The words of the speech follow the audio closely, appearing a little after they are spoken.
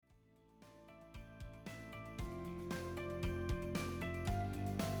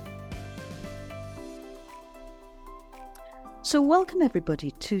So welcome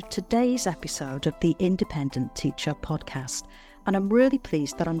everybody to today's episode of the Independent Teacher Podcast. And I'm really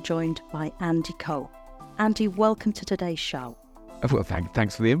pleased that I'm joined by Andy Coe. Andy, welcome to today's show. Well,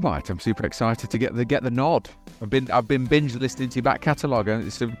 thanks for the invite. I'm super excited to get the nod. I've been binge listening to your back catalogue, and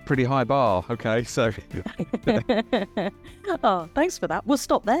it's a pretty high bar. Okay, so. Oh, thanks for that. We'll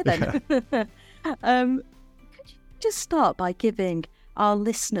stop there then. Could you just start by giving our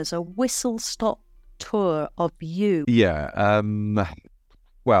listeners a whistle-stop tour of you? Yeah.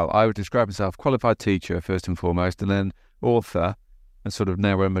 Well, I would describe myself qualified teacher first and foremost, and then author. And sort of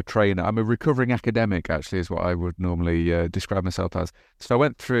now I'm a trainer. I'm a recovering academic, actually, is what I would normally describe myself as. So I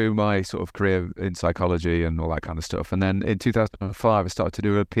went through my sort of career in psychology and all that kind of stuff. And then in 2005, I started to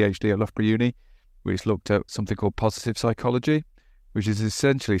do a PhD at Loughborough Uni, which looked at something called positive psychology, which is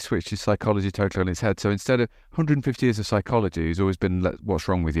essentially switches psychology totally on its head. So instead of 150 years of psychology, it's always been what's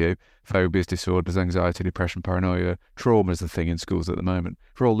wrong with you, phobias, disorders, anxiety, depression, paranoia, trauma is the thing in schools at the moment.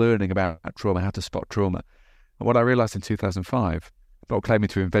 We're all learning about trauma, how to spot trauma. And what I realised in 2005, not claiming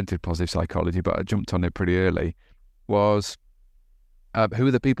to have invented positive psychology, but I jumped on it pretty early, was who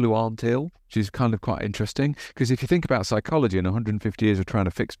are the people who aren't ill, which is kind of quite interesting. Because if you think about psychology and 150 years of trying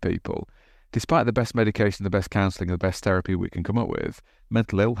to fix people, despite the best medication, the best counselling, the best therapy we can come up with,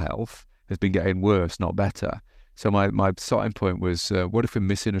 mental ill health has been getting worse, not better. So my starting point was, what if we're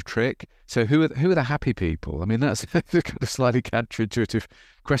missing a trick? So who are the happy people? I mean, that's a kind of slightly counterintuitive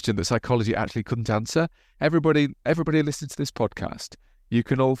question that psychology actually couldn't answer. Everybody listening to this podcast, you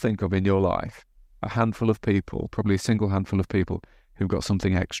can all think of in your life a handful of people, probably a single handful of people who've got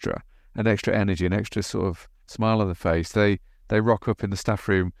something extra, an extra energy, an extra sort of smile on the face. They rock up in the staff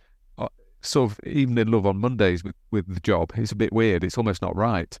room, sort of even in love on Mondays with the job. It's a bit weird. It's almost not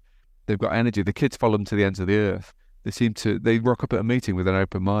right. They've got energy. The kids follow them to the ends of the earth. They rock up at a meeting with an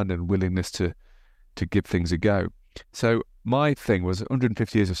open mind and willingness to give things a go. So my thing was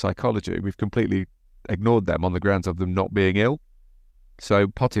 150 years of psychology. We've completely ignored them on the grounds of them not being ill. So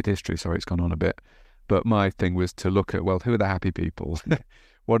potted history, sorry, it's gone on a bit. But my thing was to look at, well, who are the happy people?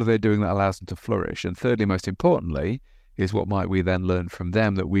 What are they doing that allows them to flourish? And thirdly, most importantly, is what might we then learn from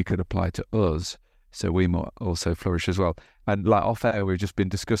them that we could apply to us so we might also flourish as well. And like off air, we've just been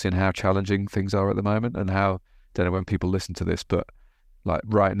discussing how challenging things are at the moment and how, don't know when people listen to this, but like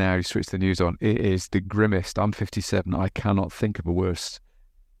right now, you switch the news on, it is the grimmest. I'm 57. I cannot think of a worse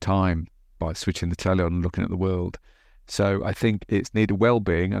time by switching the telly on and looking at the world. So I think it's needed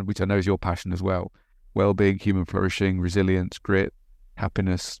well-being, and which I know is your passion as well. Well-being, human flourishing, resilience, grit,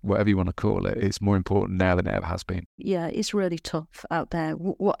 happiness, whatever you want to call it. It's more important now than it ever has been. Yeah, it's really tough out there,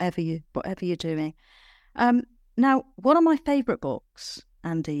 whatever you're doing. Now, one of my favourite books,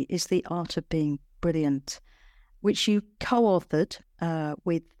 Andy, is The Art of Being Brilliant, which you co-authored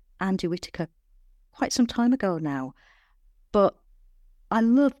with Andy Whitaker quite some time ago now. But I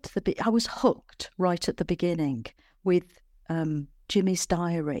loved I was hooked right at the beginning with Jimmy's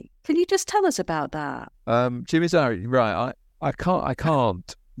Diary. Can you just tell us about that? Jimmy's Diary, right? I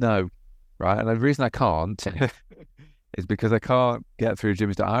can't. No, right. And the reason I can't is because I can't get through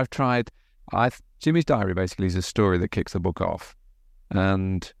Jimmy's Diary. I've tried. Jimmy's Diary basically is a story that kicks the book off,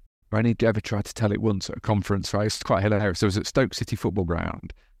 and I only ever tried to tell it once at a conference. Right, it's quite hilarious. So it was at Stoke City Football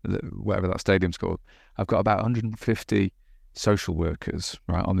Ground, whatever that stadium's called. I've got about 150 social workers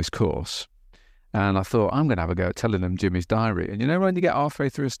right on this course. And I thought, I'm going to have a go at telling them Jimmy's Diary. And you know, when you get halfway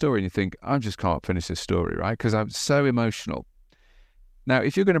through a story and you think, I just can't finish this story, right? Because I'm so emotional. Now,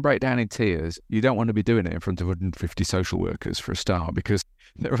 if you're going to break down in tears, you don't want to be doing it in front of 150 social workers for a start, because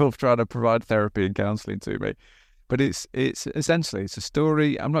they're all trying to provide therapy and counselling to me. But it's essentially, it's a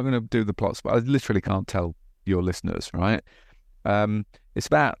story. I'm not going to do the plots, but I literally can't tell your listeners, right? It's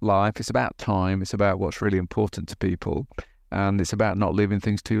about life. It's about time. It's about what's really important to people. And it's about not leaving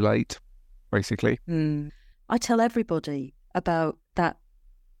things too late, basically. I tell everybody about that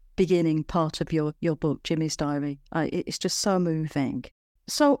beginning part of your book, Jimmy's Diary. It's just so moving.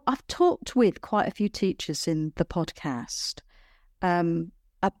 So I've talked with quite a few teachers in the podcast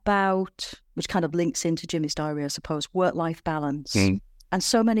about, which kind of links into Jimmy's Diary, I suppose, work-life balance. And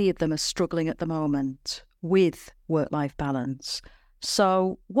so many of them are struggling at the moment with work-life balance.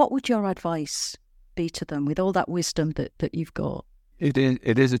 So what would your advice be to them with all that wisdom that you've got? It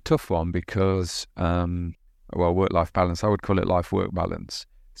is a tough one because, work-life balance, I would call it life-work balance.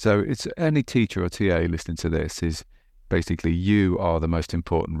 So it's any teacher or TA listening to this is basically you are the most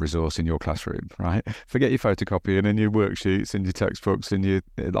important resource in your classroom, right? Forget your photocopying and your worksheets and your textbooks and your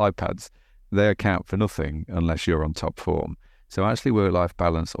iPads. They account for nothing unless you're on top form. So actually work-life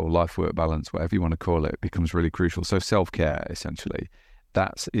balance or life-work balance, whatever you want to call it, becomes really crucial. So self-care, essentially.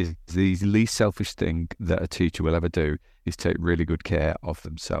 that is the least selfish thing that a teacher will ever do, is take really good care of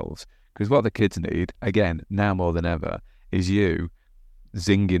themselves. Because what the kids need, again, now more than ever, is you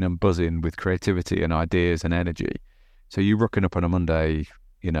zinging and buzzing with creativity and ideas and energy. So you rocking up on a Monday,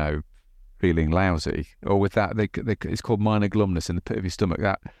 feeling lousy, or with that, it's called minor glumness in the pit of your stomach.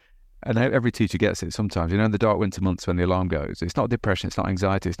 That, and every teacher gets it sometimes. In the dark winter months when the alarm goes, it's not depression, it's not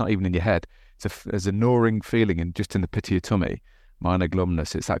anxiety, it's not even in your head. There's a gnawing feeling just in the pit of your tummy. Minor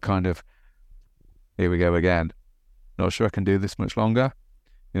glumness. It's that kind of, here we go again. Not sure I can do this much longer.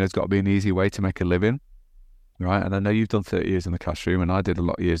 It's got to be an easy way to make a living, right? And I know you've done 30 years in the classroom, and I did a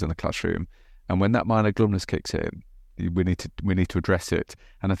lot of years in the classroom. And when that minor glumness kicks in, we need to address it.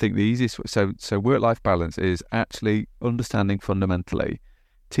 And I think the easiest, so work-life balance is actually understanding fundamentally.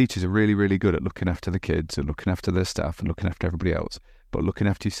 Teachers are really, really good at looking after the kids and looking after their staff and looking after everybody else. But looking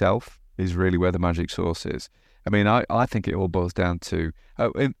after yourself is really where the magic source is. I mean, I think it all boils down to,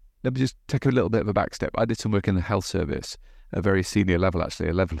 let me just take a little bit of a back step. I did some work in the health service, a very senior level, actually,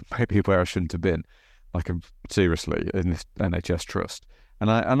 a level maybe where I shouldn't have been, seriously, in this NHS trust.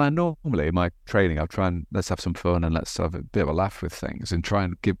 And I normally, in my training, I'll try and let's have some fun and let's have a bit of a laugh with things and try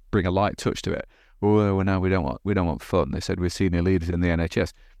and bring a light touch to it. Well, no, we don't want fun. They said, we're senior leaders in the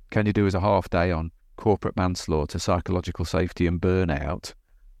NHS. Can you do as a half day on corporate manslaughter, psychological safety and burnout?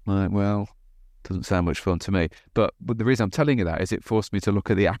 Well, doesn't sound much fun to me. But the reason I'm telling you that is it forced me to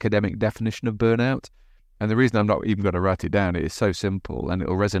look at the academic definition of burnout. And the reason I'm not even going to write it down, it is so simple and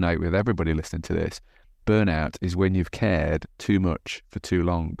it'll resonate with everybody listening to this. Burnout is when you've cared too much for too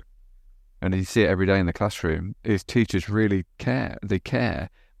long. And you see it every day in the classroom, is teachers really care. They care,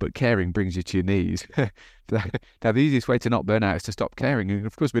 but caring brings you to your knees. Now, the easiest way to not burn out is to stop caring. And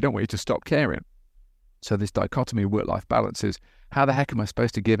of course, we don't want you to stop caring. So this dichotomy of work-life balance is, how the heck am I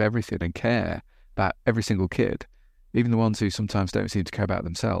supposed to give everything and care about every single kid, even the ones who sometimes don't seem to care about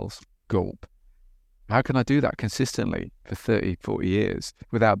themselves? Gulp. How can I do that consistently for 30, 40 years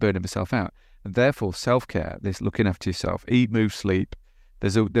without burning myself out? And therefore, self-care, this looking after yourself, eat, move, sleep.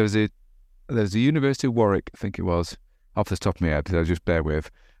 There's a University of Warwick, I think it was, off the top of my head, so just bear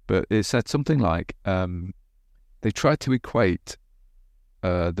with, but it said something like, they tried to equate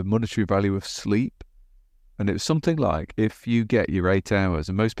the monetary value of sleep. And it was something like, if you get your 8 hours,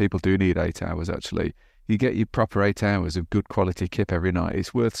 and most people do need 8 hours actually, you get your proper 8 hours of good quality kip every night,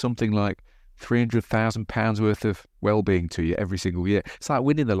 it's worth something like £300,000 worth of well-being to you every single year. It's like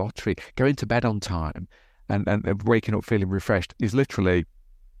winning the lottery. Going to bed on time and waking up feeling refreshed is literally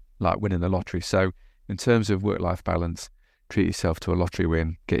like winning the lottery. So in terms of work-life balance, treat yourself to a lottery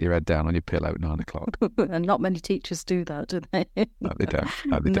win, get your head down on your pillow at 9 o'clock. And not many teachers do that, do they? No, they don't.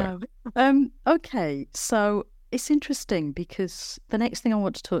 No, they don't. Okay, so it's interesting because the next thing I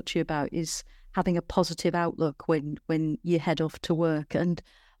want to talk to you about is having a positive outlook when you head off to work. And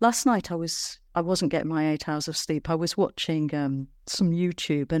last night I wasn't getting my 8 hours of sleep. I was watching some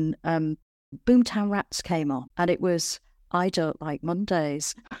YouTube and Boomtown Rats came on, and it was I Don't Like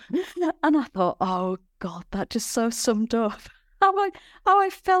Mondays. And I thought, oh God, that just so summed up how I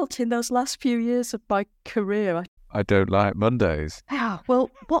felt in those last few years of my career. I don't like Mondays. Yeah, well,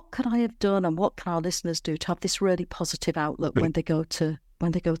 what could I have done, and what can our listeners do to have this really positive outlook when they go to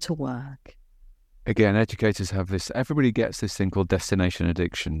work? Again, educators have this, everybody gets this thing called destination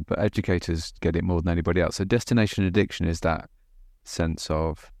addiction, but educators get it more than anybody else. So destination addiction is that sense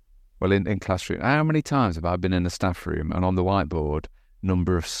of, well, in classroom, how many times have I been in the staff room and on the whiteboard,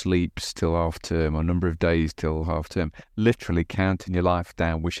 number of sleeps till half term or number of days till half term, literally counting your life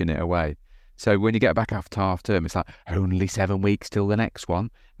down, wishing it away. So when you get back after half term, it's like only 7 weeks till the next one.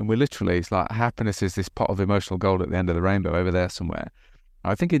 And we're literally, it's like happiness is this pot of emotional gold at the end of the rainbow over there somewhere.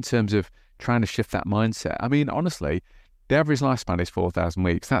 I think in terms of trying to shift that mindset, I mean, honestly, the average lifespan is 4,000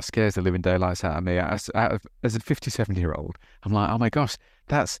 weeks. That scares the living daylights out of me. As a 57-year-old, I'm like, oh my gosh,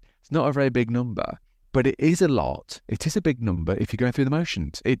 it's not a very big number, but it is a lot. It is a big number if you're going through the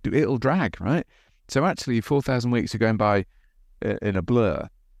motions. It'll drag, right? So actually, 4,000 weeks are going by in a blur.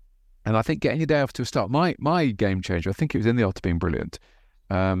 And I think getting your day off to a start, my game changer, I think it was in The Art of Being Brilliant,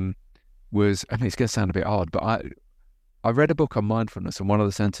 was, I mean, it's going to sound a bit odd, but I read a book on mindfulness, and one of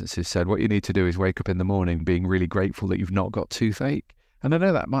the sentences said, what you need to do is wake up in the morning being really grateful that you've not got toothache. And I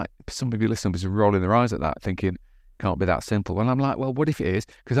know that some of you listeners are rolling their eyes at that, thinking, can't be that simple. Well, I'm like, well, what if it is?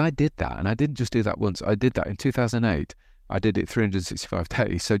 Because I did that, and I didn't just do that once. I did that in 2008. I did it 365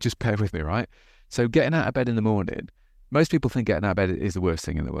 days, so just bear with me, right? So getting out of bed in the morning, most people think getting out of bed is the worst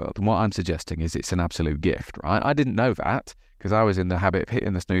thing in the world. And what I'm suggesting is it's an absolute gift, right? I didn't know that because I was in the habit of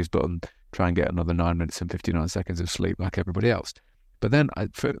hitting the snooze button, try and get another 9 minutes and 59 seconds of sleep like everybody else. But then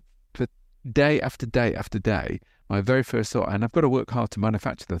for day after day after day, My very first thought, and I've got to work hard to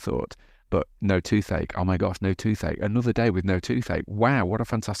manufacture the thought, but no toothache. Oh my gosh, no toothache. Another day with no toothache. Wow, what a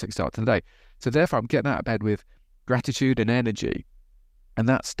fantastic start to the day. So therefore, I'm getting out of bed with gratitude and energy. And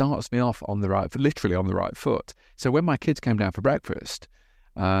that starts me off literally on the right foot. So when my kids came down for breakfast,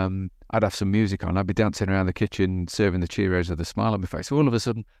 I'd have some music on. I'd be dancing around the kitchen, serving the Cheerios with a smile on my face. So all of a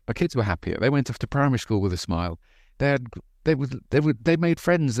sudden, my kids were happier. They went off to primary school with a smile. They made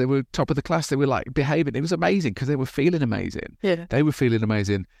friends. They were top of the class. They were like behaving. It was amazing because they were feeling amazing. Yeah. They were feeling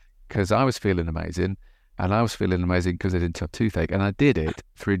amazing because I was feeling amazing, and I was feeling amazing because I didn't have toothache. And I did it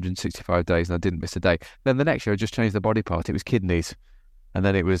 365 days, and I didn't miss a day. Then the next year, I just changed the body part. It was kidneys, and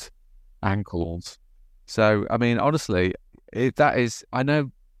then it was ankles. So, I mean, honestly, I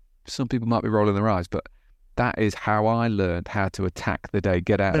know some people might be rolling their eyes, but that is how I learned how to attack the day,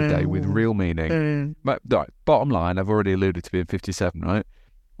 get out of the day with real meaning. But bottom line, I've already alluded to being 57, right?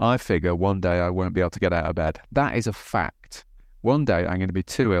 I figure one day I won't be able to get out of bed. That is a fact. One day I'm going to be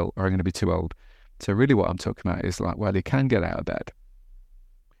too ill or I'm going to be too old. So really what I'm talking about is like, well, you can get out of bed.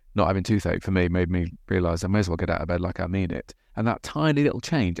 Not having toothache for me made me realise I may as well get out of bed like I mean it. And that tiny little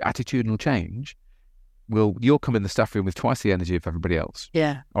change, attitudinal change, you'll come in the staff room with twice the energy of everybody else.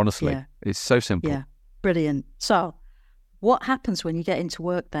 Yeah. Honestly, it's so simple. Yeah. Brilliant. So what happens when you get into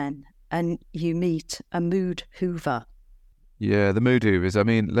work then and you meet a mood hoover? Yeah, the mood hoovers. I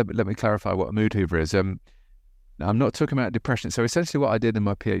mean, let me clarify what a mood hoover is. I'm not talking about depression. So essentially what I did in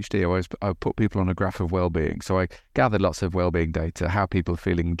my PhD, I put people on a graph of well-being. So I gathered lots of well-being data, how people are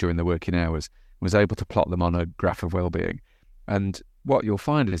feeling during the working hours, was able to plot them on a graph of well-being. And what you'll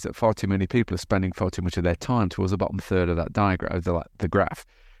find is that far too many people are spending far too much of their time towards the bottom third of that diagram, the graph.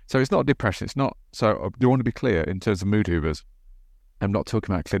 So it's not depression. It's not. So I do want to be clear in terms of mood hoovers. I'm not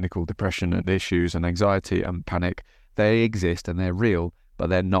talking about clinical depression and issues and anxiety and panic. They exist and they're real, but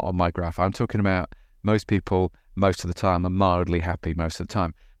they're not on my graph. I'm talking about most people most of the time are mildly happy most of the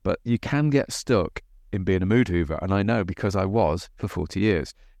time. But you can get stuck in being a mood hoover. And I know because I was for 40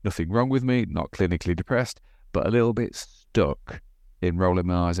 years. Nothing wrong with me, not clinically depressed, but a little bit stuck in rolling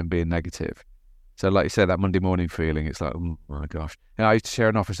my eyes and being negative. So like you said, that Monday morning feeling, it's like, oh my gosh. And I used to share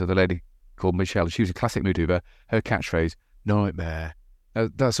an office with a lady called Michelle. She was a classic mood hoover. Her catchphrase, nightmare.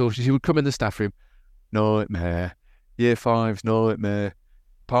 That's all. She would come in the staff room, nightmare. Year five's nightmare.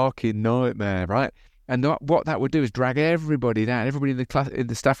 Parking nightmare, right? And what that would do is drag everybody down. Everybody in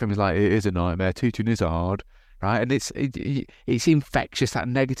the staff room is like, it is a nightmare. Teaching is hard, right? And it's infectious. That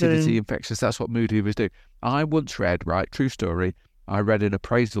negativity infectious. That's what mood hoovers do. I once read, right, true story, I read an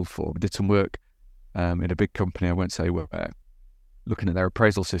appraisal form, did some work in a big company, I won't say where, looking at their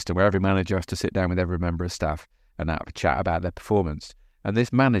appraisal system where every manager has to sit down with every member of staff and have a chat about their performance. And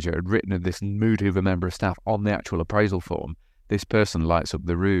this manager had written this mood hoover member of staff on the actual appraisal form. This person lights up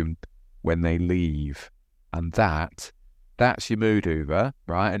the room when they leave. And that's your mood hoover,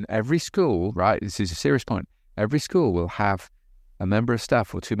 right? And every school, right, this is a serious point, every school will have a member of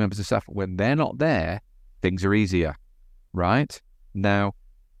staff or two members of staff. When they're not there, things are easier, right? Now,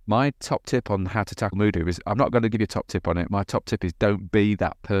 my top tip on how to tackle mood hoovers, I'm not going to give you a top tip on it. My top tip is don't be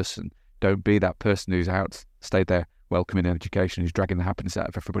that person. Don't be that person who's stayed there welcoming education, who's dragging the happiness out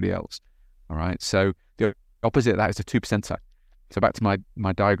of everybody else. All right. So the opposite of that is the 2%er. So back to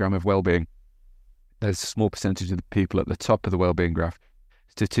my diagram of well-being, there's a small percentage of the people at the top of the well-being graph,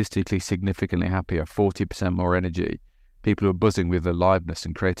 statistically significantly happier, 40% more energy, people who are buzzing with aliveness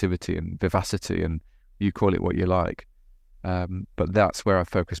and creativity and vivacity, and you call it what you like. But that's where I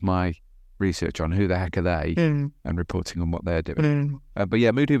focus my research on who the heck are they and reporting on what they're doing. But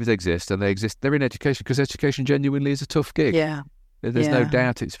yeah, mood hoovers exist, and they're in education because education genuinely is a tough gig. Yeah. There's no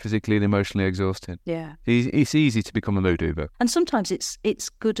doubt it's physically and emotionally exhausting. Yeah. It's easy to become a mood hoover. And sometimes it's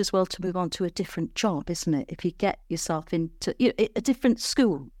good as well to move on to a different job, isn't it? If you get yourself into a different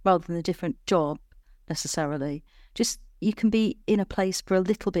school rather than a different job necessarily, just you can be in a place for a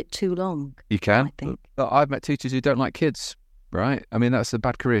little bit too long. You can. I think. I've met teachers who don't like kids, right? I mean, that's a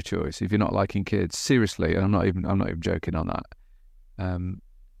bad career choice if you're not liking kids. Seriously, and I'm not even joking on that.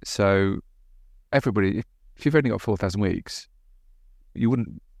 So everybody, if you've only got 4,000 weeks, you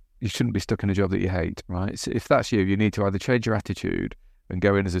shouldn't be stuck in a job that you hate, right? So if that's you need to either change your attitude and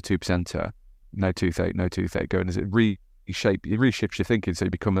go in as a 2%er, no toothache, go in as it reshapes your thinking so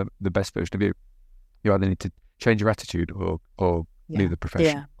you become the best version of you. You either need to change your attitude or leave the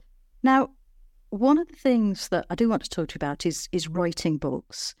profession. Yeah. Now, one of the things that I do want to talk to you about is writing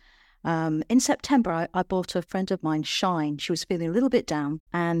books. In September, I bought a friend of mine, Shine. She was feeling a little bit down,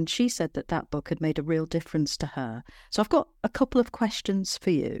 and she said that book had made a real difference to her. So I've got a couple of questions for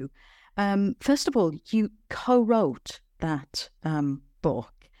you. First of all, you co-wrote that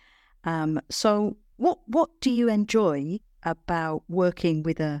book. So What do you enjoy about working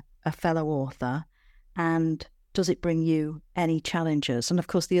with a fellow author, and does it bring you any challenges? And of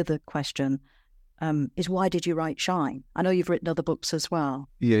course, the other question is, why did you write Shine? I know you've written other books as well.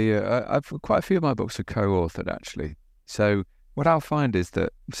 Yeah. I've quite a few of my books are co-authored, actually. So what I'll find is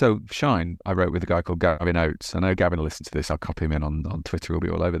that, Shine, I wrote with a guy called Gavin Oates. I know Gavin will listen to this. I'll copy him in on Twitter. He'll be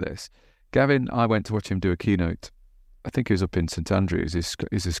all over this. Gavin, I went to watch him do a keynote. I think he was up in St Andrews.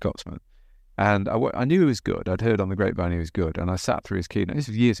 He's a Scotsman. And I knew he was good. I'd heard on the grapevine he was good. And I sat through his keynote. This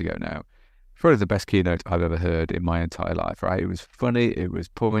was years ago now. Probably the best keynote I've ever heard in my entire life, right? It was funny. It was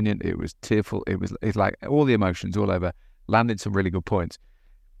poignant. It was tearful. It's like all the emotions all over, landed some really good points.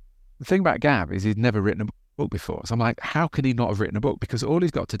 The thing about Gav is he'd never written a book before. So I'm like, how can he not have written a book? Because all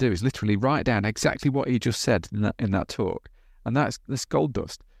he's got to do is literally write down exactly what he just said in that talk. And that's gold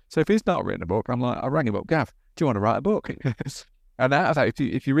dust. So if he's not written a book, I'm like, I rang him up, Gav, do you want to write a book? And out of that,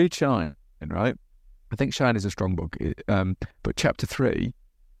 if you read Shine, right, I think Shine is a strong book. But chapter 3,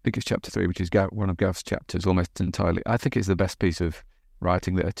 I think it's chapter 3, which is one of Gav's chapters almost entirely. I think it's the best piece of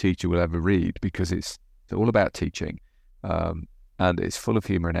writing that a teacher will ever read, because it's all about teaching. And it's full of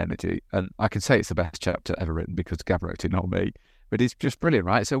humour and energy. And I can say it's the best chapter ever written because Gav wrote it, not me. But it's just brilliant,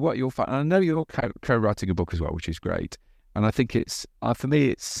 right? So what you'll find, I know you're co-writing a book as well, which is great. And I think for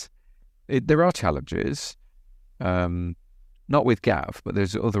me, there are challenges, not with Gav, but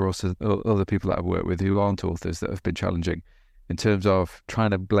there's other people that I've worked with who aren't authors that have been challenging in terms of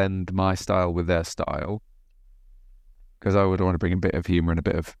trying to blend my style with their style, because I would want to bring a bit of humour and a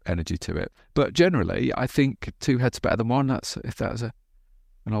bit of energy to it. But generally, I think two heads are better than one. If that's an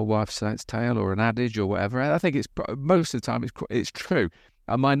old wife's tale or an adage or whatever. I think it's most of the time it's true.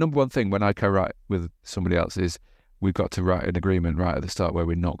 And my number one thing when I co-write with somebody else is we've got to write an agreement right at the start where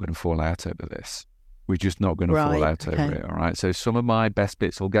we're not going to fall out over this. We're just not going to fall out over it. All right. So some of my best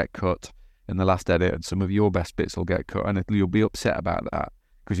bits will get cut in the last edit, and some of your best bits will get cut, and you'll be upset about that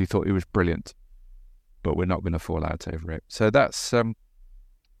because you thought it was brilliant. But we're not going to fall out over it. So that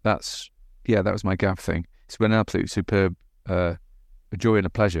was my Gav thing. It's been an absolute superb a joy and a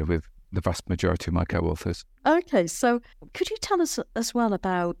pleasure with the vast majority of my co-authors. Okay, so could you tell us as well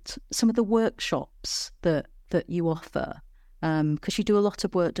about some of the workshops that you offer? Because you do a lot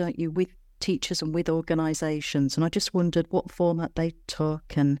of work, don't you, with teachers and with organisations, and I just wondered what format they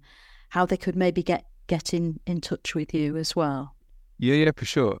took and how they could maybe get in touch with you as well. Yeah, for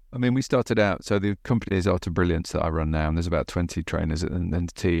sure. I mean, we started out, so the company is Art of Brilliance that I run now, and there's about 20 trainers and the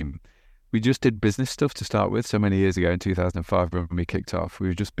team. We just did business stuff to start with. So many years ago in 2005 when we kicked off, we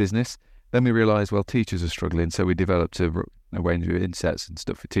were just business. Then we realised, well, teachers are struggling, so we developed a range of insets and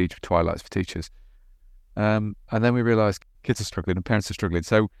stuff for twilights for teachers. And then we realised kids are struggling and parents are struggling.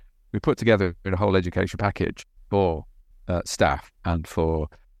 So we put together a whole education package for staff and for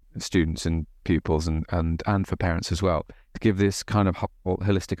students and pupils and for parents as well, to give this kind of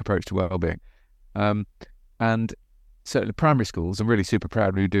holistic approach to wellbeing. And certainly primary schools, I'm really super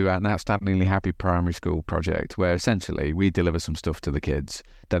proud we do an outstandingly happy primary school project where essentially we deliver some stuff to the kids,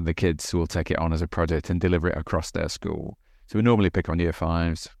 then the kids will take it on as a project and deliver it across their school. So we normally pick on year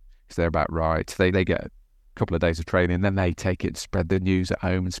fives because they're about right. They get a couple of days of training, then they take it, spread the news at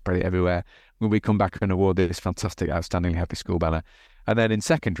home and spread it everywhere. When we come back and award this fantastic outstandingly happy school banner. And then in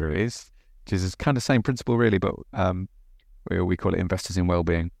secondaries, which is kind of the same principle really, but we call it Investors in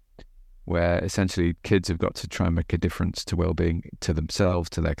Wellbeing, where essentially kids have got to try and make a difference to wellbeing, to themselves,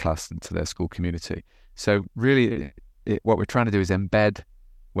 to their class and to their school community. So really what we're trying to do is embed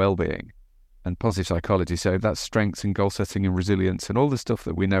wellbeing and positive psychology. So that's strengths and goal setting and resilience and all the stuff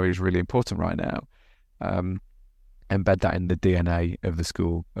that we know is really important right now. Embed that in the DNA of the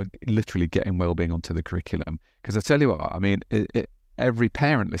school, literally getting wellbeing onto the curriculum. Because I tell you what, I mean, every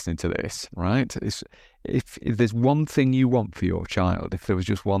parent listening to this, right? If there's one thing you want for your child, if there was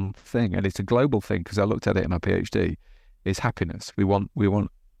just one thing, and it's a global thing, because I looked at it in my PhD, is happiness. We want one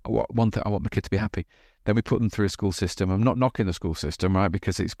thing. I want my kid to be happy. Then we put them through a school system. I'm not knocking the school system, right?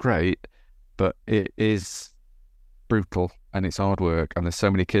 Because it's great, but it is brutal and it's hard work. And there's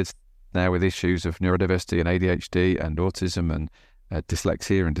so many kids now with issues of neurodiversity and ADHD and autism and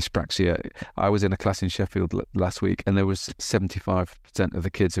dyslexia and dyspraxia. I was in a class in Sheffield last week, and there was 75% of the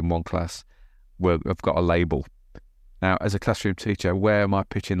kids in one class have got a label. Now, as a classroom teacher, where am I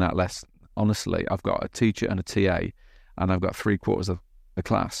pitching that lesson? Honestly, I've got a teacher and a TA, and I've got 3/4 of the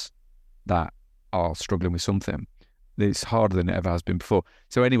class that are struggling with something. It's harder than it ever has been before.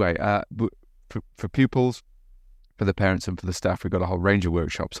 So anyway, for pupils, for the parents and for the staff, we've got a whole range of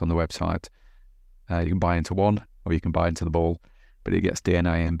workshops on the website. You can buy into one or you can buy into the ball, but it gets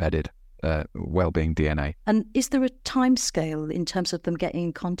DNA embedded, wellbeing DNA. And is there a time scale in terms of them getting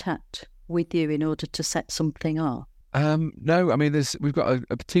in contact with you in order to set something up? No, I mean, we've got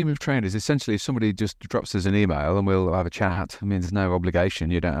a team of trainers. Essentially, if somebody just drops us an email and we'll have a chat. I mean, there's no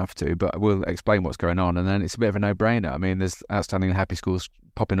obligation. You don't have to, but we'll explain what's going on. And then it's a bit of a no-brainer. I mean, there's Outstanding and Happy schools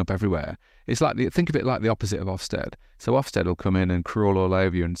popping up everywhere. It's like, think of it like the opposite of Ofsted. So Ofsted will come in and crawl all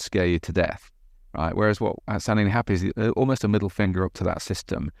over you and scare you to death, right? Whereas what Outstanding and Happy is almost a middle finger up to that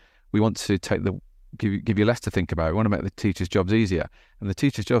system. We want to give you less to think about. We want to make the teachers' jobs easier. And the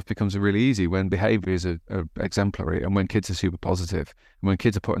teachers' job becomes really easy when behaviours are exemplary, and when kids are super positive, and when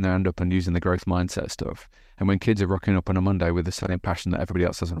kids are putting their hand up and using the growth mindset stuff, and when kids are rocking up on a Monday with the same passion that everybody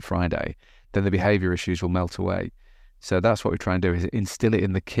else has on a Friday, then the behaviour issues will melt away. So that's what we try and do, is instill it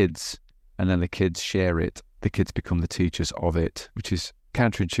in the kids, and then the kids share it. The kids become the teachers of it, which is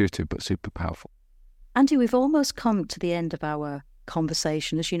counterintuitive but super powerful. Andy, we've almost come to the end of our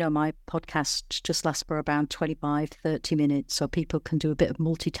conversation. As you know, my podcast just lasts for around 25-30 minutes, so people can do a bit of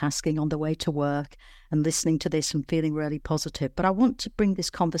multitasking on the way to work and listening to this and feeling really positive. But I want to bring this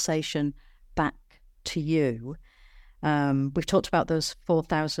conversation back to you. We've talked about those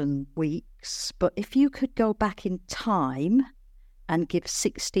 4,000 weeks, but if you could go back in time and give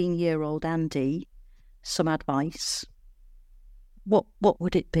 16-year-old Andy some advice, what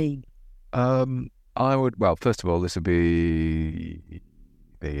would it be? Well, first of all, this would be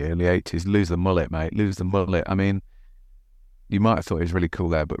the early 80s. Lose the mullet, mate. Lose the mullet. I mean, you might have thought it was really cool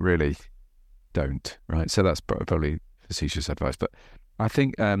there, but really don't, right? So that's probably facetious advice. But I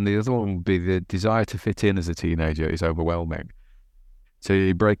think the other one would be the desire to fit in as a teenager is overwhelming. So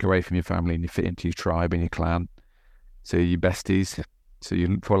you break away from your family and you fit into your tribe and your clan. So your besties. So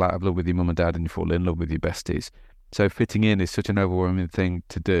you fall out of love with your mum and dad and you fall in love with your besties. So fitting in is such an overwhelming thing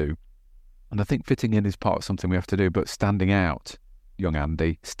to do. And I think fitting in is part of something we have to do, but standing out, young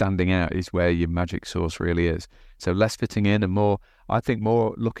Andy, standing out is where your magic sauce really is. So less fitting in and more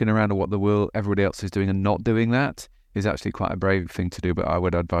looking around at what the world, everybody else is doing and not doing that is actually quite a brave thing to do, but I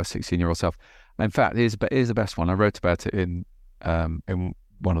would advise 16-year-old self. In fact, here's the best one. I wrote about it in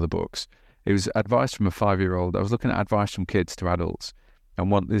one of the books. It was advice from a 5-year-old. I was looking at advice from kids to adults. And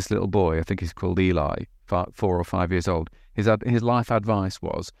this little boy, I think he's called Eli, 4 or 5 years old, his life advice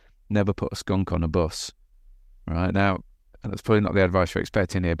was, never put a skunk on a bus. Right now, and that's probably not the advice you're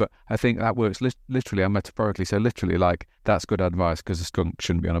expecting here, but I think that works literally and metaphorically. So literally, like, that's good advice because a skunk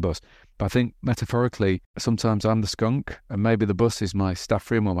shouldn't be on a bus. But I think metaphorically, sometimes I'm the skunk and maybe the bus is my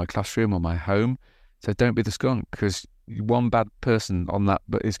staff room or my classroom or my home. So don't be the skunk, because one bad person on that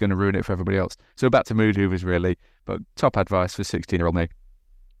but is going to ruin it for everybody else. So back to mood hoovers really, but top advice for 16-year-old me,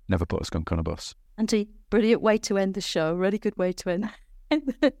 never put a skunk on a bus. Andy, brilliant way to end the show. Really good way to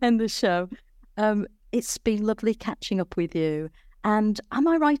end the show. It's been lovely catching up with you. And am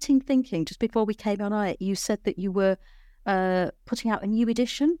I right in thinking, just before we came on air, you said that you were putting out a new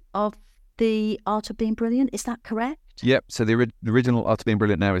edition of The Art of Being Brilliant? Is that correct? Yep. So the original Art of Being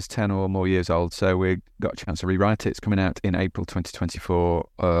Brilliant now is 10 or more years old. So we got a chance to rewrite it. It's coming out in April 2024.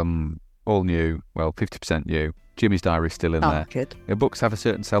 All new. Well, 50% new. Jimmy's diary is still in there. Good. The books have a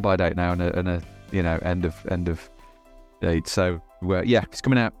certain sell-by date now and a end of date. So yeah, it's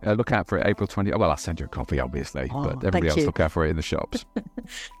coming out. Look out for it, April 20. Well, I'll send you a copy, obviously, but everybody else look out for it in the shops.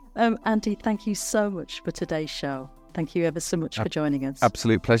 Andy, thank you so much for today's show. Thank you ever so much for joining us.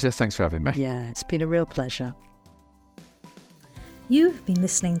 Absolute pleasure. Thanks for having me. Yeah, it's been a real pleasure. You've been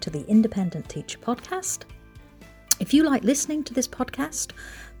listening to the Independent Teacher Podcast. If you like listening to this podcast,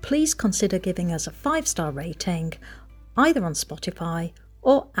 please consider giving us a 5-star rating either on Spotify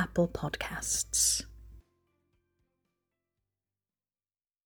or Apple Podcasts.